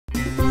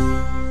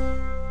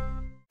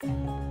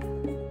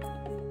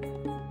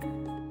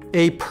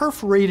A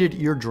perforated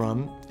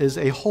eardrum is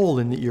a hole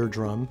in the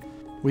eardrum.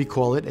 We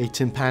call it a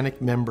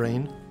tympanic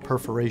membrane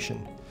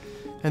perforation.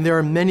 And there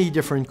are many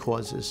different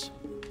causes.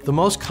 The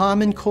most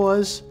common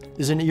cause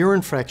is an ear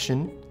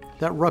infection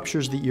that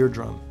ruptures the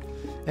eardrum,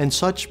 and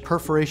such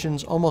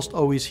perforations almost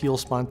always heal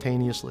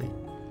spontaneously.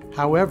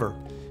 However,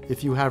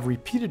 if you have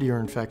repeated ear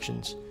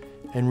infections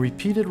and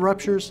repeated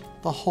ruptures,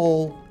 the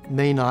hole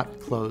may not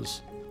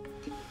close.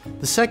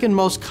 The second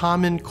most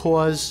common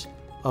cause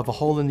of a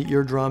hole in the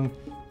eardrum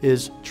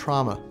is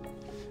trauma.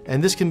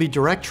 And this can be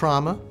direct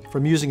trauma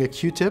from using a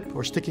Q-tip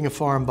or sticking a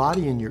foreign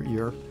body in your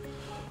ear,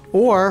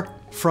 or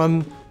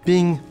from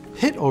being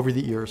hit over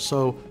the ear.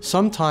 So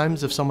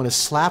sometimes if someone is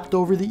slapped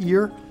over the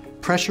ear,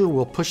 pressure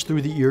will push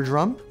through the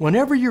eardrum.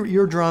 Whenever your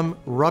eardrum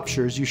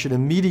ruptures, you should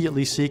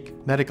immediately seek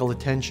medical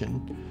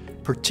attention,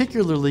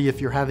 particularly if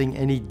you're having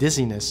any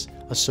dizziness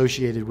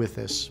associated with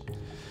this.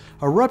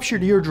 A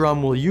ruptured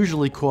eardrum will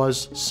usually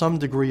cause some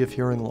degree of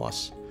hearing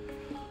loss.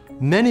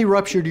 Many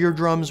ruptured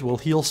eardrums will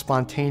heal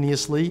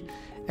spontaneously,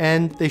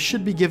 and they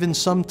should be given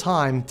some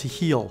time to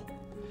heal.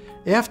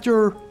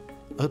 After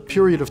a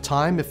period of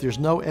time, if there's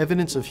no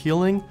evidence of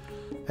healing,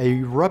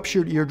 a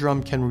ruptured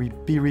eardrum can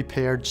be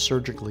repaired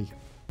surgically.